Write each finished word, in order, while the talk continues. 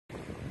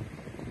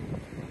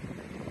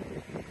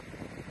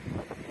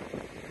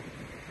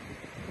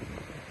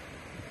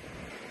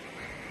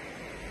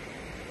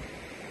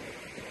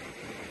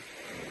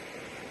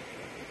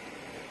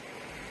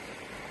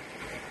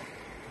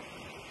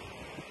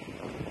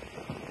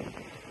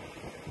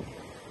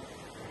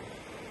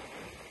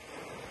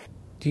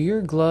Do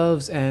your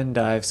gloves and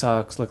dive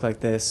socks look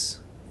like this?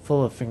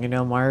 Full of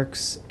fingernail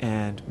marks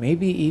and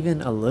maybe even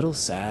a little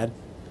sad?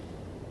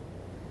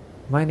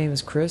 My name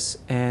is Chris,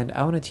 and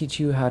I want to teach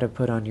you how to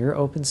put on your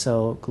open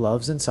cell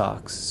gloves and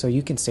socks so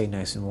you can stay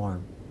nice and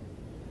warm.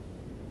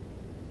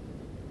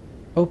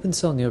 Open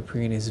cell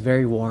neoprene is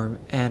very warm,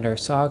 and our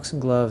socks and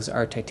gloves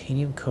are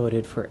titanium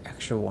coated for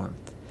extra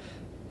warmth.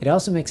 It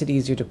also makes it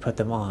easier to put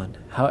them on.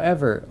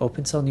 However,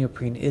 open cell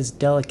neoprene is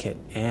delicate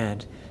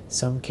and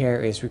some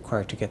care is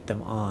required to get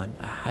them on.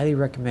 I highly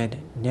recommend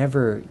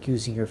never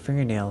using your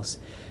fingernails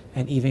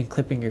and even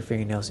clipping your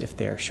fingernails if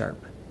they are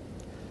sharp.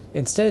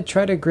 Instead,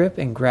 try to grip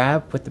and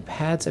grab with the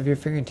pads of your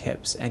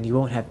fingertips and you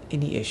won't have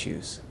any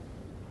issues.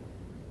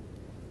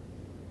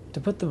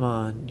 To put them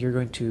on, you're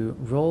going to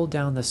roll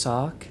down the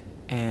sock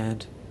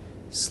and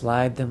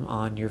slide them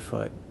on your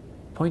foot.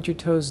 Point your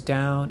toes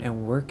down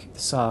and work the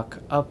sock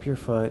up your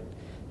foot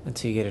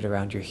until you get it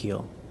around your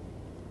heel.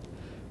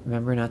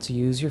 Remember not to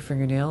use your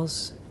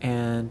fingernails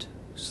and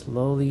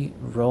slowly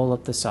roll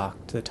up the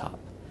sock to the top.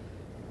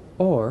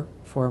 Or,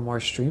 for a more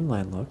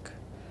streamlined look,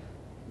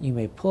 you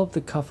may pull up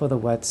the cuff of the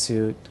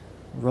wetsuit,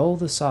 roll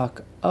the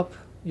sock up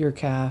your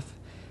calf,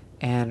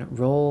 and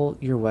roll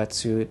your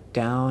wetsuit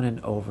down and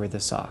over the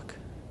sock.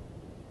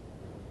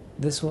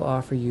 This will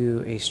offer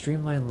you a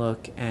streamlined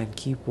look and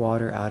keep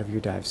water out of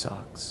your dive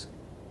socks.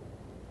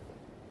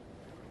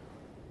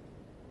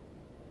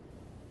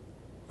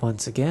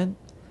 Once again,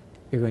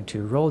 you're going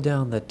to roll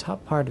down the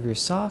top part of your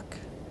sock,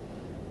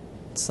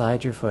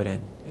 slide your foot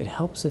in. It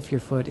helps if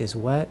your foot is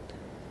wet.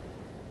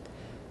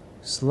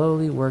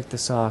 Slowly work the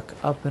sock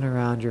up and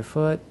around your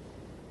foot.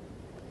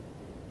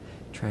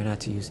 Try not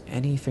to use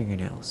any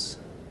fingernails.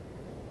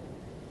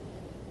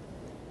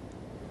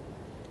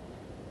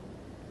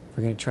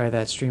 We're going to try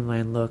that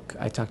streamlined look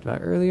I talked about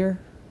earlier.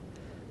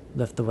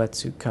 Lift the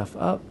wetsuit cuff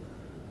up.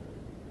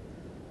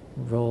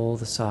 Roll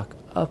the sock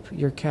up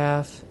your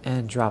calf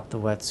and drop the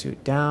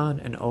wetsuit down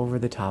and over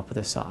the top of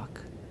the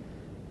sock.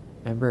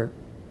 Remember,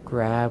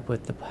 grab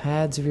with the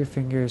pads of your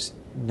fingers,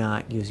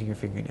 not using your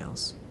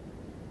fingernails.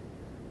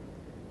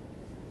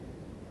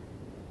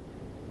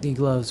 The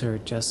gloves are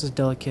just as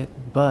delicate,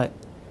 but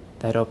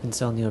that open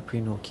cell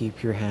neoprene will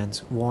keep your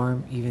hands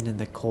warm even in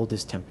the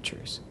coldest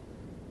temperatures.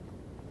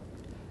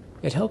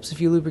 It helps if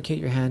you lubricate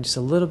your hand just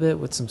a little bit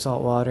with some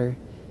salt water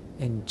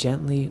and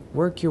gently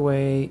work your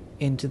way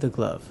into the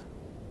glove.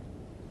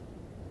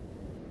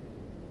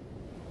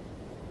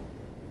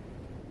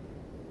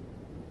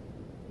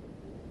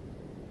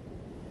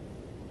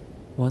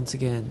 Once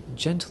again,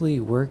 gently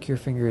work your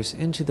fingers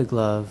into the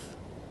glove,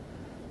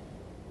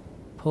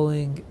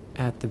 pulling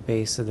at the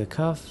base of the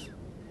cuff,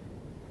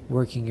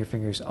 working your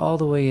fingers all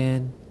the way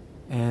in,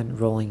 and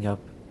rolling up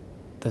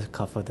the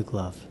cuff of the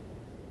glove.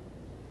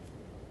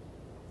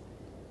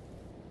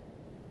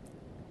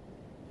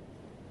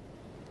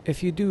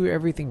 If you do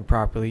everything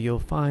properly, you'll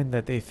find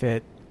that they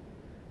fit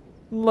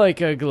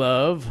like a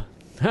glove.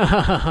 Ha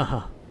ha ha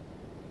ha.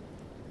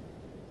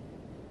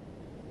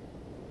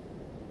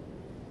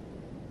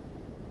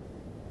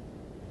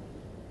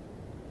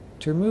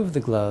 To remove the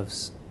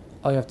gloves,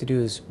 all you have to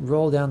do is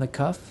roll down the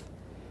cuff,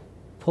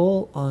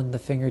 pull on the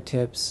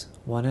fingertips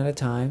one at a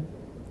time,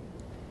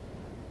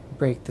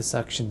 break the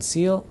suction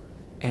seal,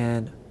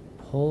 and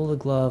pull the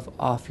glove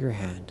off your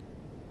hand.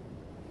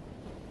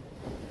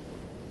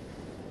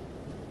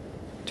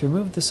 To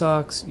remove the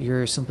socks,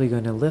 you're simply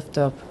going to lift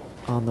up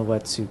on the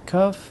wetsuit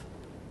cuff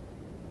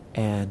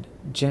and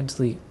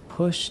gently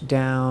push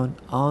down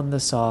on the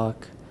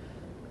sock,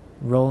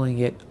 rolling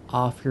it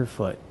off your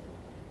foot.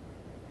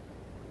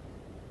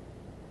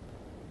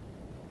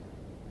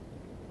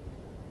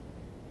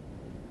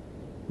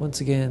 Once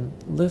again,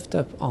 lift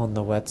up on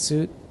the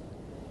wetsuit,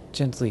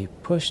 gently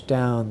push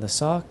down the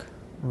sock,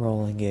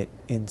 rolling it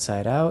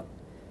inside out,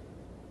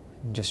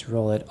 and just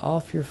roll it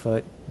off your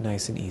foot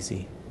nice and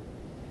easy.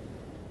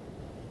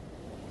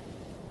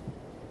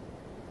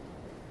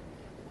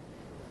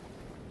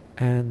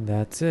 And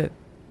that's it.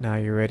 Now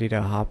you're ready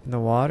to hop in the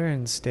water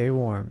and stay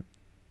warm.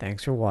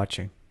 Thanks for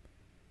watching.